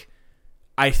stuck.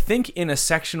 I think in a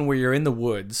section where you're in the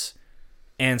woods,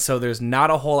 and so there's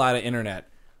not a whole lot of internet.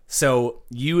 So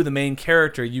you, the main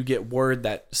character, you get word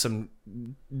that some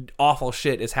awful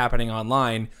shit is happening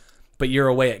online, but you're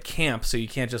away at camp, so you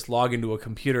can't just log into a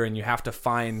computer, and you have to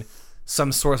find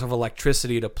some source of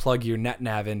electricity to plug your net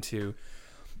nav into.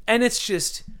 And it's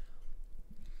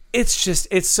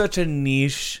such a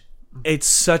niche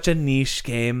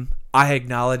game. I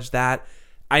acknowledge that.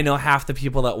 I know half the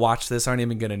people that watch this aren't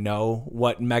even going to know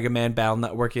what Mega Man Battle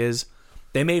Network is.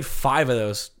 They made 5 of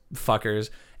those fuckers,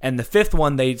 and the 5th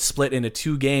one they split into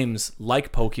 2 games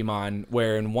like Pokemon,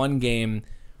 where in one game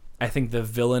I think the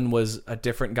villain was a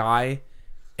different guy,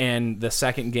 and the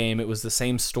second game it was the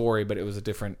same story but it was a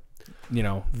different,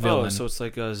 villain. Oh, so it's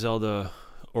like a Zelda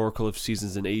Oracle of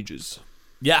Seasons and Ages.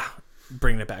 Yeah,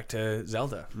 bringing it back to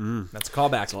Zelda. That's a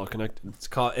callback. It's all connected.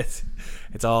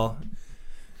 It's all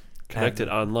Connected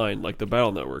online, like the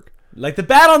Battle Network. Like the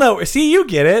Battle Network. See, you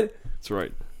get it. That's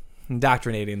right.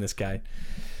 Indoctrinating this guy.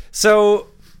 So,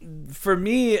 for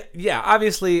me, yeah,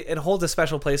 obviously, it holds a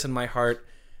special place in my heart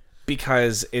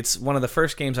because it's one of the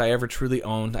first games I ever truly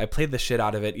owned. I played the shit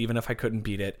out of it, even if I couldn't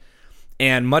beat it.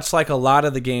 And much like a lot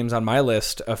of the games on my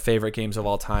list of favorite games of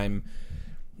all time,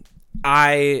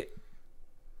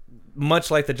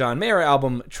 much like the John Mayer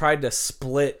album, tried to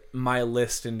split my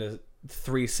list into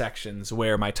 3 sections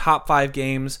where my top 5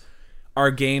 games are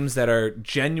games that are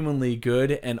genuinely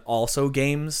good and also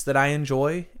games that I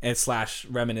enjoy and /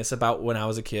 reminisce about when I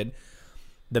was a kid.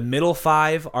 The middle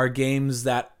 5 are games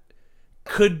that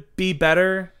could be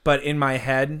better, but in my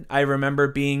head, I remember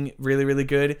being really, really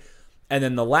good. And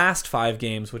then the last 5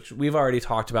 games, which we've already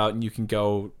talked about, and you can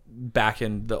go back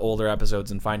in the older episodes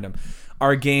and find them,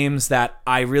 are games that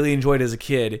I really enjoyed as a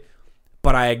kid,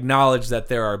 but I acknowledge that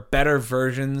there are better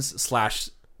versions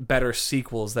 / better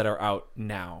sequels that are out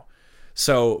now.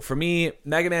 So for me,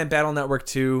 Mega Man Battle Network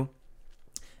 2,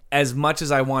 as much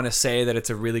as I want to say that it's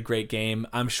a really great game,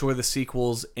 I'm sure the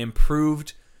sequels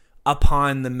improved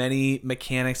upon the many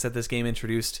mechanics that this game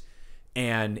introduced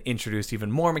and introduced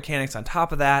even more mechanics on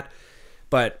top of that.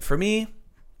 But for me,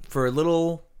 for a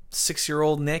little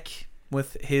 6-year-old Nick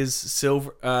with his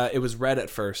silver, it was red at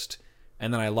first,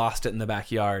 and then I lost it in the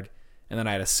backyard, and then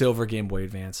I had a silver Game Boy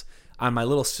Advance. On my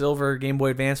little silver Game Boy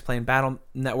Advance playing Battle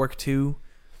Network 2,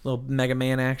 little Mega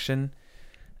Man action.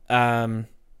 Yeah,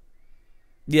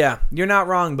 you're not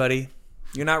wrong, buddy.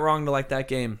 You're not wrong to like that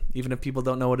game, even if people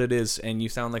don't know what it is, and you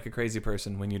sound like a crazy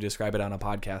person when you describe it on a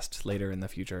podcast later in the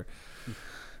future.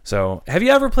 So, have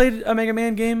you ever played a Mega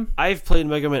Man game? I've played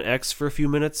Mega Man X for a few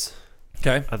minutes.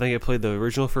 Okay. I think I played the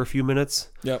original for a few minutes.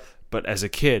 Yep. But as a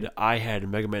kid, I had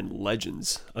Mega Man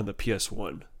Legends on the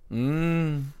PS1.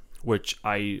 Which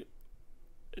I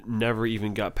never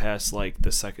even got past, like,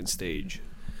 the second stage.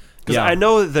 Because I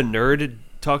know the nerd had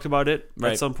talked about it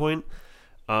at some point.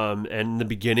 And in the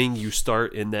beginning, you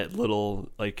start in that little,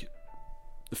 like,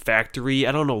 factory.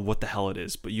 I don't know what the hell it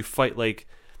is, but you fight, like,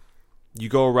 you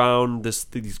go around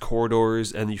these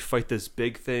corridors, and you fight this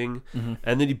big thing,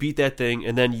 and then you beat that thing,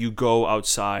 and then you go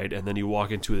outside, and then you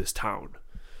walk into this town.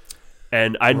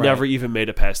 And I never even made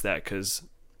it past that, because,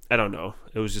 I don't know,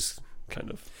 it was just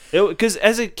kind of... Because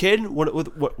as a kid,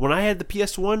 when I had the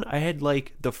PS1, I had,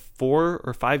 like, the 4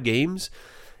 or 5 games,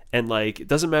 and, like, it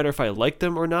doesn't matter if I liked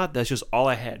them or not, that's just all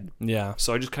I had. Yeah.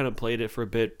 So I just kind of played it for a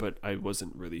bit, but I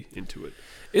wasn't really into it.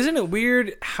 Isn't it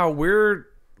weird how we're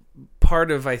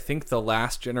part of, I think, the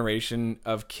last generation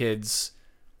of kids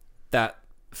that,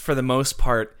 for the most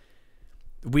part,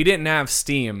 we didn't have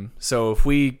Steam, so if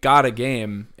we got a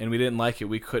game and we didn't like it,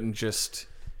 we couldn't just...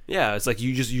 Yeah, it's like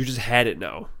you just had it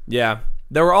now. Yeah.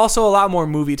 There were also a lot more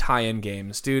movie tie-in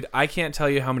games. Dude, I can't tell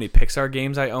you how many Pixar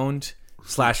games I owned /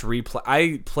 replay.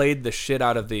 I played the shit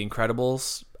out of The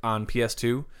Incredibles on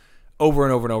PS2 over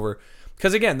and over and over.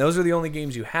 Because, again, those are the only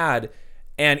games you had.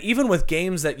 And even with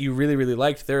games that you really, really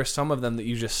liked, there are some of them that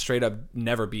you just straight up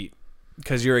never beat.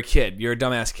 Because you're a kid. You're a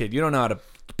dumbass kid. You don't know how to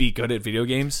be good at video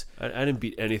games. I didn't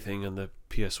beat anything on the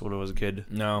PS when I was a kid.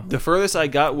 No. The furthest I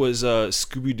got was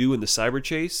Scooby-Doo and the Cyber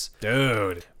Chase.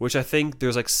 Dude. Which I think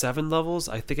there's like 7 levels.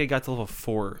 I think I got to level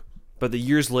 4. But the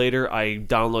years later, I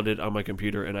downloaded it on my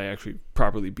computer and I actually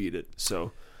properly beat it.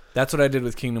 So that's what I did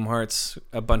with Kingdom Hearts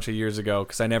a bunch of years ago,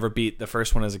 because I never beat the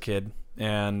first one as a kid.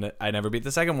 And I never beat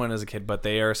the second one as a kid, but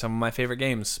they are some of my favorite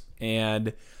games.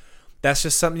 And that's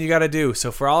just something you got to do.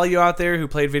 So for all of you out there who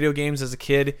played video games as a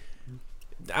kid,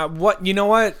 you know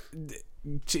what?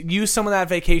 Use some of that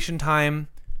vacation time,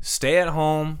 stay at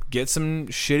home, get some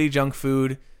shitty junk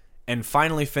food, and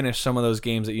finally finish some of those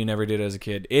games that you never did as a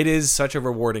kid. It is such a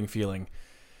rewarding feeling,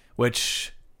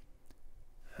 which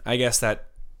I guess that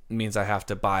means I have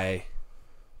to buy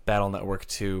Battle Network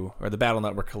 2 or the Battle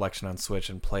Network collection on Switch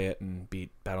and play it and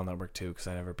beat Battle Network 2 because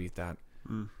I never beat that.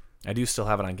 I do still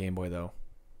have it on Game Boy though.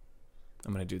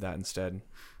 I'm going to do that instead.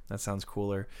 That sounds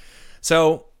cooler.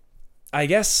 So I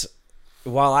guess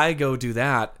while I go do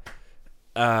that,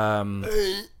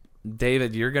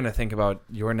 David, you're going to think about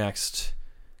your next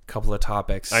couple of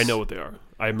topics. I know what they are.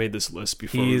 I made this list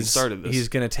before we started this. He's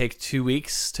going to take 2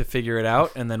 weeks to figure it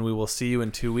out, and then we will see you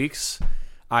in 2 weeks.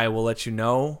 I will let you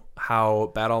know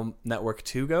how Battle Network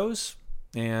 2 goes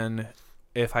and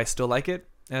if I still like it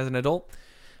as an adult.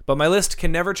 But my list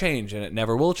can never change, and it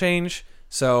never will change,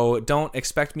 so don't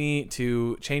expect me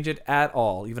to change it at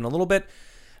all, even a little bit.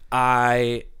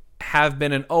 I have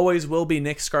been and always will be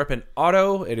Nick Scarpin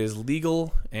Auto. It is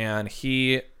legal, and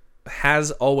he has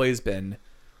always been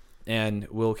and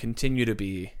will continue to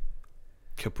be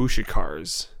Kapusha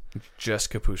Cars.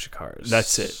 Just Kapusha Cars.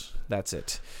 That's it. That's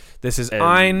it. This is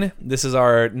Ein. This is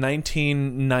our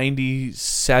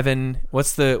 1997.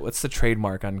 What's the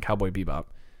trademark on Cowboy Bebop?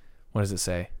 What does it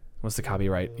say? What's the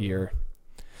copyright year?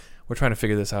 We're trying to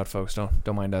figure this out, folks.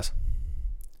 Don't mind us.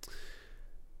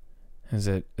 Is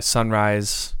it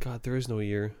Sunrise? God, there is no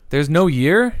year. There's no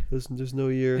year? There's no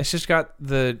year. It's just got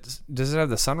the... Does it have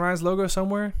the Sunrise logo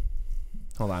somewhere?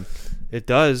 Hold on. It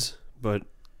does, but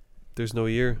there's no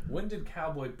year. When did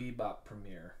Cowboy Bebop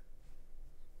premiere?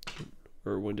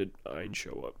 Or when did Ein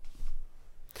show up?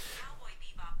 Cowboy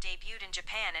Bebop debuted in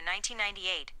Japan in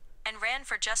 1998 and ran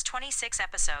for just 26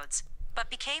 episodes, but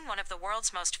became one of the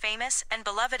world's most famous and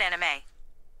beloved anime.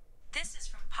 This is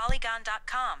from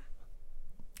Polygon.com.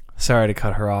 Sorry to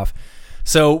cut her off.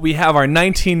 So we have our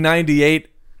 1998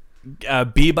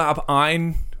 Bebop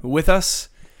Ein with us,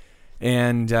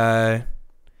 and I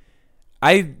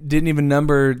didn't even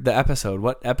number the episode.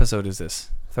 What episode is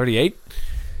this? 38?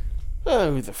 I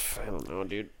don't know,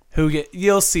 dude.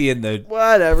 You'll see in the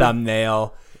Whatever.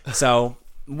 thumbnail. So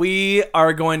we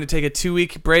are going to take a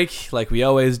 2-week break like we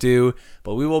always do,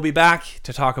 but we will be back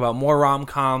to talk about more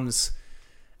rom-coms,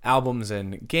 albums,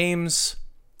 and games.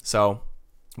 So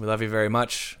we love you very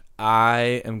much.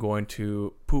 I am going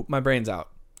to poop my brains out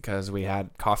because we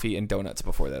had coffee and donuts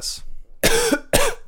before this.